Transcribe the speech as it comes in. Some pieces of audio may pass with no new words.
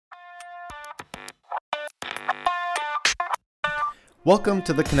Welcome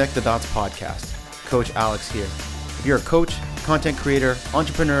to the Connect the Dots podcast. Coach Alex here. If you're a coach, content creator,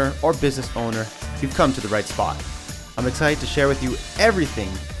 entrepreneur, or business owner, you've come to the right spot. I'm excited to share with you everything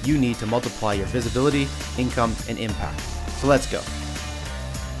you need to multiply your visibility, income, and impact. So let's go.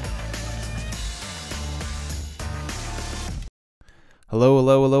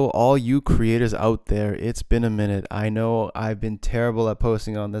 Hello, all you creators out there. It's been a minute. I know I've been terrible at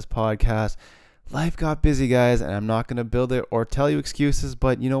posting on this podcast. Life got busy, guys, and I'm not going to build it or tell you excuses,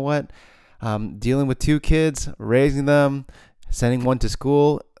 but you know what? Dealing with 2 kids, raising them, sending one to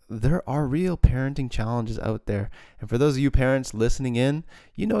school, there are real parenting challenges out there. And for those of you parents listening in,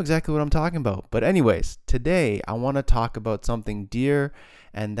 you know exactly what I'm talking about. But anyways, today I want to talk about something dear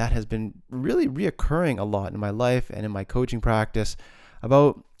and that has been really reoccurring a lot in my life and in my coaching practice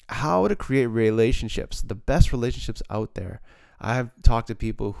about how to create relationships, the best relationships out there. I've talked to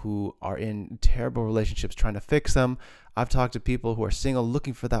people who are in terrible relationships trying to fix them. I've talked to people who are single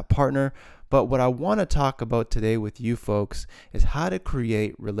looking for that partner. But what I want to talk about today with you folks is how to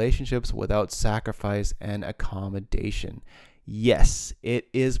create relationships without sacrifice and accommodation. Yes, it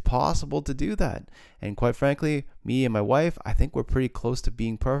is possible to do that. And quite frankly, me and my wife, I think we're pretty close to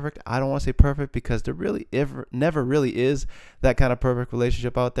being perfect. I don't want to say perfect because there really never really is that kind of perfect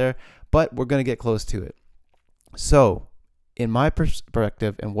relationship out there, but we're going to get close to it. So, in my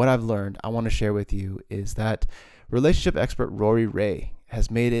perspective and what I've learned, I want to share with you is that relationship expert Rory Ray has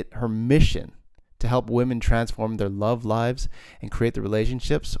made it her mission to help women transform their love lives and create the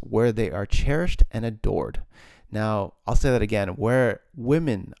relationships where they are cherished and adored. Now, I'll say that again, where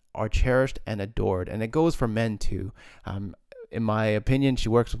women are cherished and adored, and it goes for men too. In my opinion, she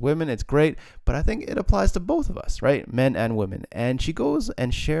works with women. It's great, but I think it applies to both of us, right? Men and women. And she goes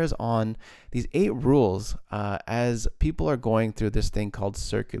and shares on these 8 rules as people are going through this thing called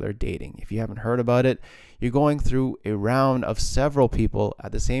circular dating. If you haven't heard about it, you're going through a round of several people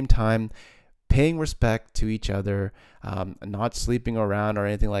at the same time, paying respect to each other, not sleeping around or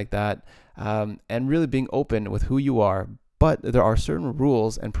anything like that, and really being open with who you are. But there are certain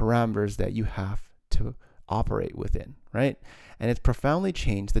rules and parameters that you have to operate within, right? And it's profoundly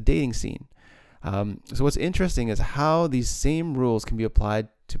changed the dating scene. So what's interesting is how these same rules can be applied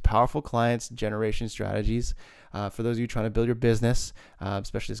to powerful clients generation strategies. For those of you trying to build your business,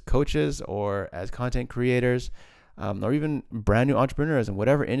 especially as coaches or as content creators, or even brand new entrepreneurs in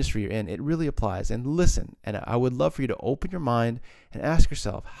whatever industry you're in, it really applies. And listen, and I would love for you to open your mind and ask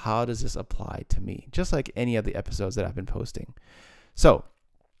yourself, how does this apply to me? Just like any of the episodes that I've been posting. So,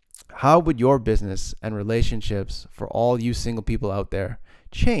 how would your business and relationships for all you single people out there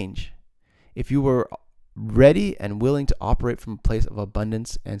change if you were ready and willing to operate from a place of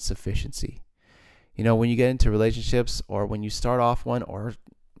abundance and sufficiency? You know, when you get into relationships or when you start off one, or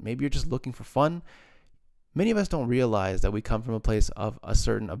maybe you're just looking for fun, many of us don't realize that we come from a place of a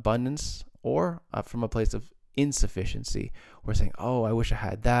certain abundance or from a place of insufficiency. We're saying, oh, I wish I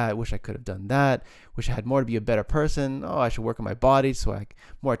had that. I wish I could have done that. Wish I had more to be a better person. Oh, I should work on my body so I'm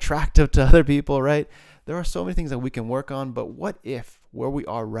more attractive to other people, right? There are so many things that we can work on, but what if where we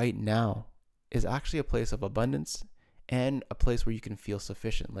are right now is actually a place of abundance and a place where you can feel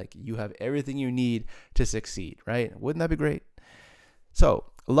sufficient, like you have everything you need to succeed, right? Wouldn't that be great?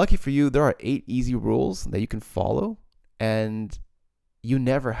 So, lucky for you, there are 8 easy rules that you can follow, and you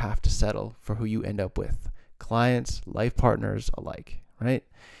never have to settle for who you end up with. Clients, life partners alike, right?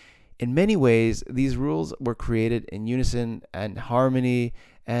 In many ways, these rules were created in unison and harmony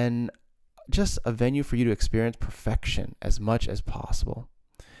and just a venue for you to experience perfection as much as possible.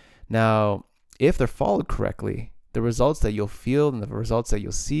 Now, if they're followed correctly, the results that you'll feel and the results that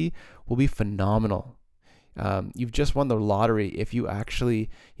you'll see will be phenomenal. You've just won the lottery if you actually,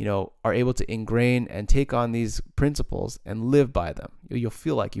 are able to ingrain and take on these principles and live by them. You'll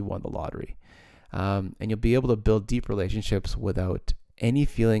feel like you won the lottery. And you'll be able to build deep relationships without any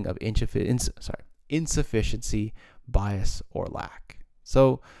feeling of insufficiency, bias, or lack.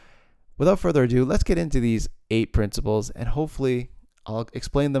 So without further ado, let's get into these 8 principles, and hopefully I'll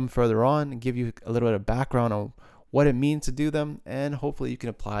explain them further on and give you a little bit of background on what it means to do them, and hopefully you can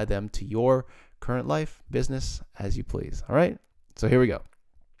apply them to your current life, business, as you please. All right, so here we go.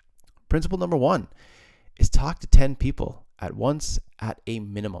 Principle number 1 is talk to 10 people at once at a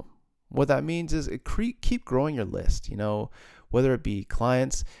minimum. What that means is keep growing your list, whether it be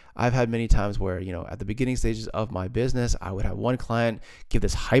clients. I've had many times where, at the beginning stages of my business, I would have one client give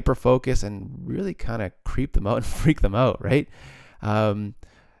this hyper focus and really kind of creep them out and freak them out, right?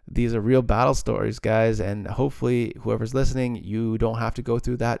 These are real battle stories, guys, and hopefully whoever's listening, you don't have to go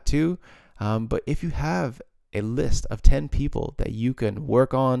through that too. But if you have a list of 10 people that you can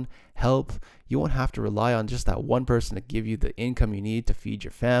work on, help. You won't have to rely on just that one person to give you the income you need to feed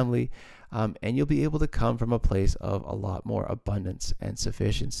your family. And you'll be able to come from a place of a lot more abundance and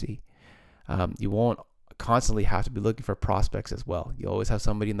sufficiency. You won't constantly have to be looking for prospects as well. You always have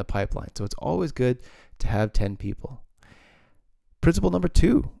somebody in the pipeline. So it's always good to have 10 people. Principle number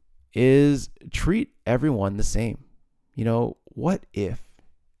 2 is treat everyone the same. What if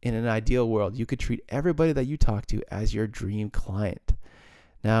in an ideal world you could treat everybody that you talk to as your dream client?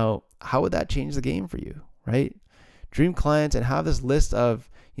 Now, how would that change the game for you, right? Dream clients, and have this list of,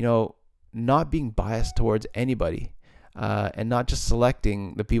 not being biased towards anybody, and not just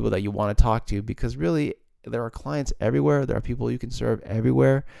selecting the people that you want to talk to, because really there are clients everywhere. There are people you can serve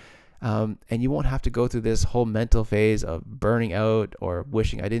everywhere. And you won't have to go through this whole mental phase of burning out or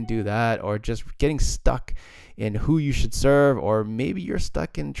wishing I didn't do that, or just getting stuck in who you should serve, or maybe you're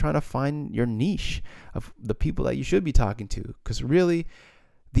stuck in trying to find your niche of the people that you should be talking to. Because really,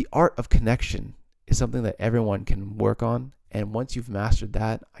 the art of connection is something that everyone can work on. And once you've mastered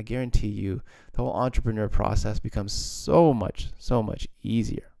that, I guarantee you the whole entrepreneur process becomes so much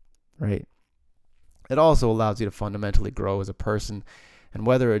easier, right? It also allows you to fundamentally grow as a person. And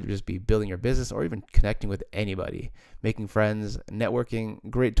whether it just be building your business or even connecting with anybody, making friends, networking,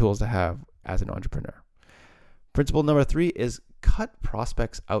 great tools to have as an entrepreneur. Principle number 3 is cut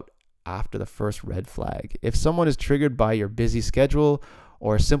prospects out after the first red flag. If someone is triggered by your busy schedule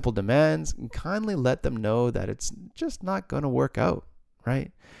or simple demands, kindly let them know that it's just not going to work out,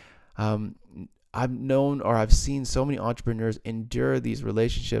 right? I've seen so many entrepreneurs endure these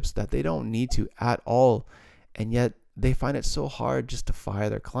relationships that they don't need to at all, and yet they find it so hard just to fire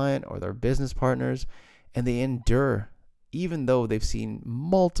their client or their business partners, and they endure even though they've seen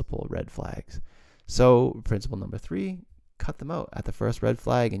multiple red flags. So principle number 3, cut them out at the first red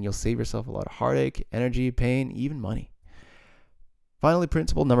flag, and you'll save yourself a lot of heartache, energy, pain, even money. Finally,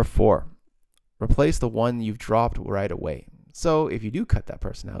 principle number 4, replace the one you've dropped right away. So if you do cut that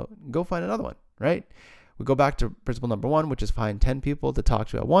person out, go find another one, right? We go back to principle number 1, which is find 10 people to talk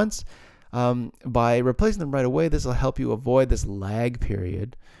to at once. By replacing them right away, this will help you avoid this lag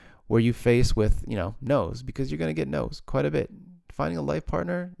period where you face with, no's, because you're going to get no's quite a bit. Finding a life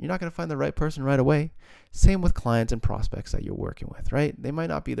partner, you're not going to find the right person right away. Same with clients and prospects that you're working with, right? They might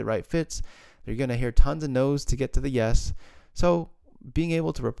not be the right fits. You're going to hear tons of no's to get to the yes. So being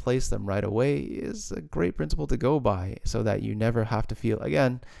able to replace them right away is a great principle to go by, so that you never have to feel,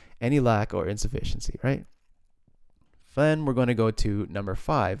 again, any lack or insufficiency, right? Then we're going to go to number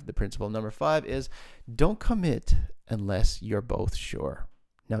 5. The principle number 5 is don't commit unless you're both sure.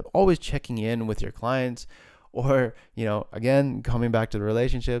 Now, always checking in with your clients, or, again, coming back to the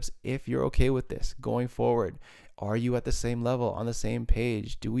relationships, if you're okay with this going forward. Are you at the same level, on the same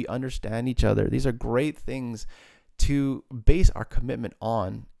page? Do we understand each other? These are great things to base our commitment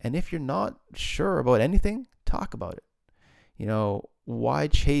on. And if you're not sure about anything, talk about it. Why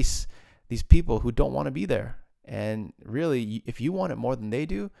chase these people who don't want to be there? And really, if you want it more than they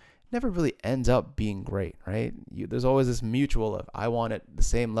do, it never really ends up being great, right? There's always this mutual of, I want it the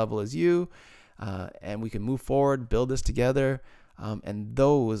same level as you, and we can move forward, build this together. And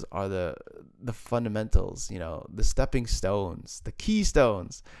those are the fundamentals, the stepping stones, the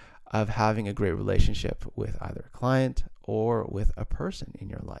keystones of having a great relationship with either a client or with a person in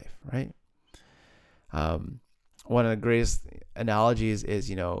your life, right? One of the greatest analogies is,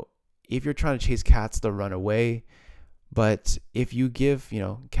 if you're trying to chase cats, they'll run away. But if you give,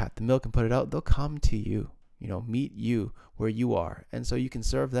 cat the milk and put it out, they'll come to you, meet you where you are. And so you can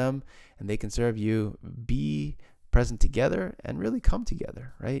serve them and they can serve you. Be present together and really come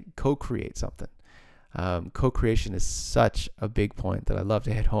together, right? Co-create something. Co-creation is such a big point that I love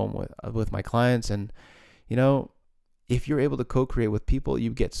to hit home with my clients. And, if you're able to co-create with people,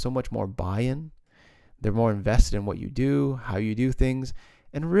 you get so much more buy-in. They're more invested in what you do, how you do things.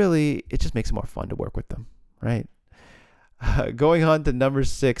 And really, it just makes it more fun to work with them, right? Going on to number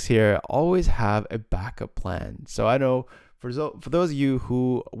 6 here, always have a backup plan. So I know for those of you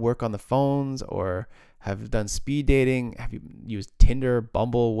who work on the phones or have done speed dating, have you used Tinder,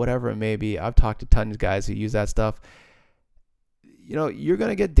 Bumble, whatever it may be? I've talked to tons of guys who use that stuff. You're going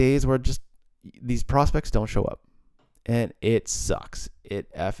to get days where just these prospects don't show up. And it sucks.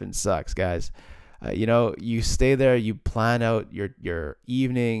 It effing sucks, guys. You stay there, you plan out your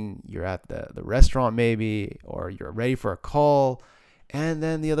evening, you're at the restaurant maybe, or you're ready for a call, and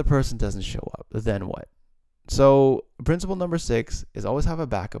then the other person doesn't show up. Then what? So principle number 6 is always have a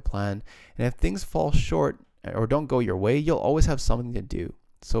backup plan. And if things fall short or don't go your way, you'll always have something to do.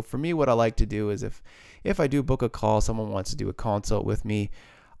 So for me, what I like to do is if I do book a call, someone wants to do a consult with me,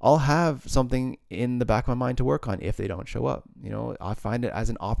 I'll have something in the back of my mind to work on if they don't show up. I find it as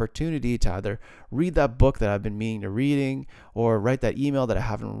an opportunity to either read that book that I've been meaning to reading, or write that email that I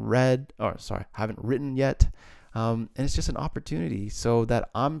haven't written yet. And it's just an opportunity so that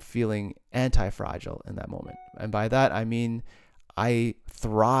I'm feeling anti-fragile in that moment. And by that, I mean, I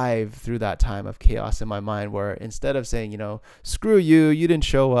thrive through that time of chaos in my mind, where instead of saying, screw you, you didn't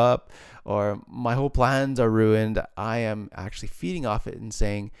show up, or my whole plans are ruined, I am actually feeding off it and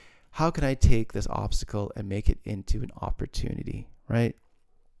saying, how can I take this obstacle and make it into an opportunity, right?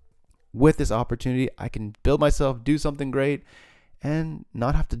 With this opportunity, I can build myself, do something great, and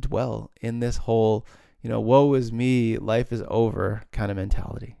not have to dwell in this whole, woe is me, life is over kind of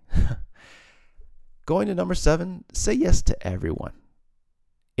mentality. Going to number 7, say yes to everyone.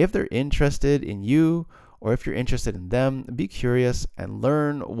 If they're interested in you, or if you're interested in them, be curious and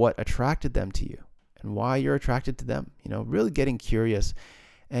learn what attracted them to you and why you're attracted to them. Really getting curious.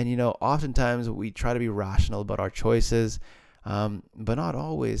 And, oftentimes we try to be rational about our choices, but not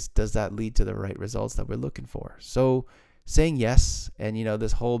always does that lead to the right results that we're looking for. So saying yes, and,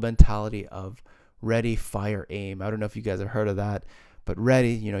 this whole mentality of ready, fire, aim. I don't know if you guys have heard of that. But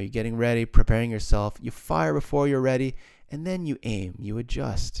ready, you're getting ready, preparing yourself. You fire before you're ready, and then you aim, you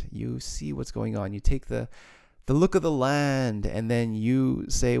adjust, you see what's going on. You take the look of the land, and then you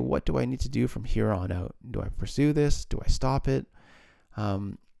say, what do I need to do from here on out? Do I pursue this? Do I stop it?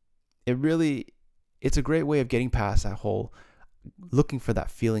 It's a great way of getting past that whole looking for that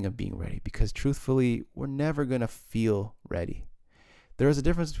feeling of being ready, because truthfully, we're never going to feel ready. There is a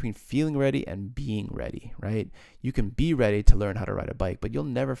difference between feeling ready and being ready, right? You can be ready to learn how to ride a bike, but you'll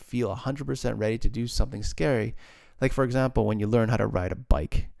never feel 100% ready to do something scary. Like, for example, when you learn how to ride a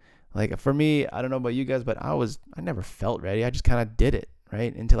bike. Like, for me, I don't know about you guys, but I never felt ready. I just kind of did it,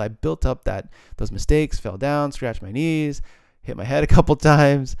 right? Until I built up those mistakes, fell down, scratched my knees, hit my head a couple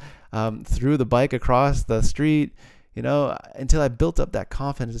times, threw the bike across the street, until I built up that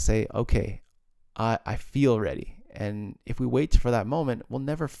confidence to say, okay, I feel ready. And if we wait for that moment, we'll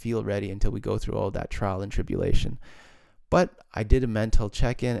never feel ready until we go through all that trial and tribulation. But I did a mental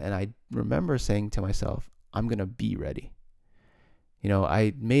check-in, and I remember saying to myself, I'm going to be ready.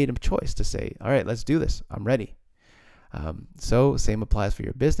 I made a choice to say, all right, let's do this. I'm ready. So same applies for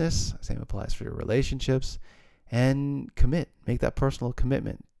your business, same applies for your relationships, and commit. Make that personal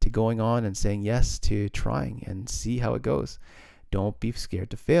commitment to going on and saying yes to trying and see how it goes. Don't be scared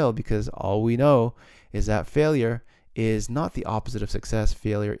to fail, because all we know is that failure is not the opposite of success.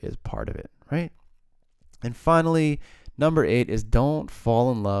 Failure is part of it, right? And finally, number 8 is don't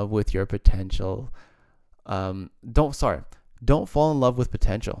fall in love with your potential. Don't fall in love with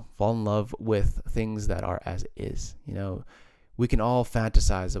potential. Fall in love with things that are as is. We can all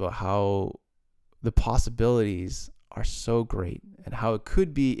fantasize about how the possibilities are so great and how it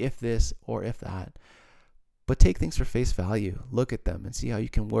could be if this or if that. But take things for face value. Look at them and see how you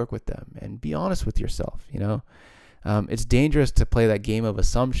can work with them, and be honest with yourself. It's dangerous to play that game of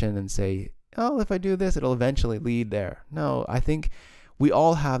assumption and say, oh, if I do this, it'll eventually lead there. No, I think we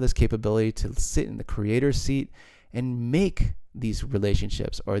all have this capability to sit in the creator's seat and make these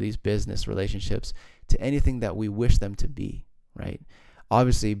relationships or these business relationships to anything that we wish them to be, right?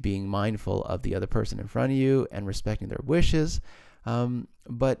 Obviously being mindful of the other person in front of you and respecting their wishes.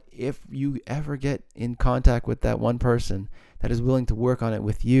 But if you ever get in contact with that one person that is willing to work on it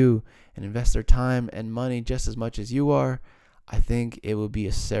with you and invest their time and money just as much as you are, I think it will be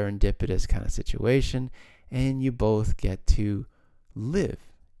a serendipitous kind of situation, and you both get to live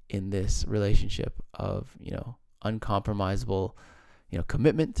in this relationship of, uncompromisable,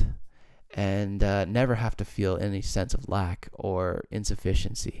 commitment, and never have to feel any sense of lack or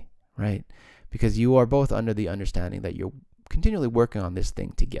insufficiency, right? Because you are both under the understanding that you're continually working on this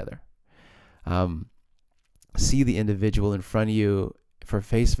thing together. See the individual in front of you for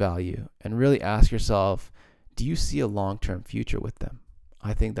face value and really ask yourself, do you see a long-term future with them?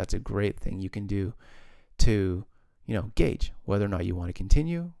 I think that's a great thing you can do to, gauge whether or not you want to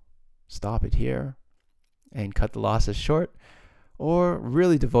continue, stop it here, and cut the losses short, or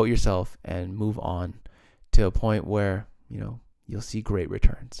really devote yourself and move on to a point where, you'll see great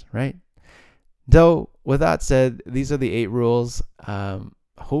returns, right? So with that said, these are the 8 rules.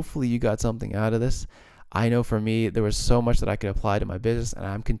 Hopefully you got something out of this. I know for me, there was so much that I could apply to my business, and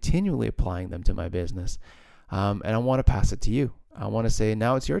I'm continually applying them to my business. And I want to pass it to you. I want to say,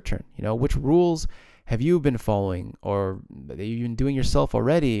 now it's your turn. Which rules have you been following, or that you've been doing yourself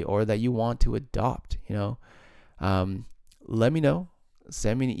already, or that you want to adopt? Let me know.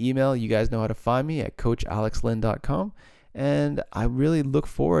 Send me an email. You guys know how to find me at coachalexlin.com. And I really look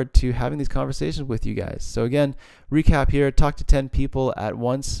forward to having these conversations with you guys. So again, recap here, talk to 10 people at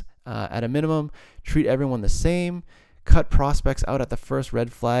once at a minimum, treat everyone the same, cut prospects out at the first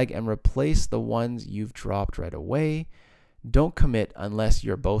red flag and replace the ones you've dropped right away. Don't commit unless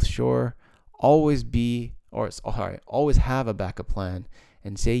you're both sure. Always have a backup plan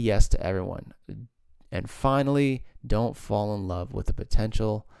and say yes to everyone. And finally, don't fall in love with the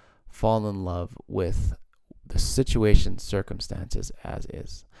potential. Fall in love with the situation, circumstances as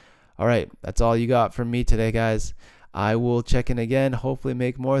is. All right, that's all you got from me today, guys. I will check in again, hopefully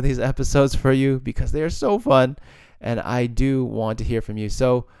make more of these episodes for you because they are so fun and I do want to hear from you.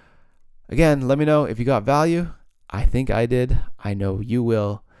 So again, let me know if you got value. I think I did. I know you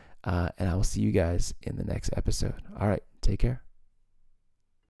will. And I will see you guys in the next episode. All right, take care.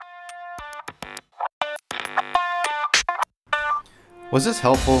 Was this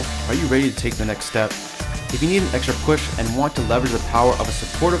helpful? Are you ready to take the next step? If you need an extra push and want to leverage the power of a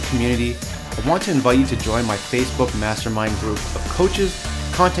supportive community, I want to invite you to join my Facebook mastermind group of coaches,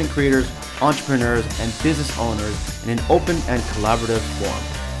 content creators, entrepreneurs, and business owners in an open and collaborative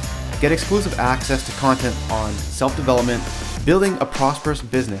forum. Get exclusive access to content on self-development, building a prosperous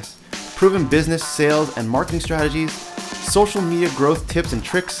business, proven business, sales, and marketing strategies, social media growth tips and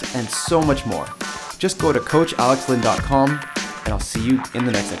tricks, and so much more. Just go to coachalexlin.com and I'll see you in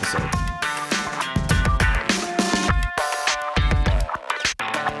the next episode.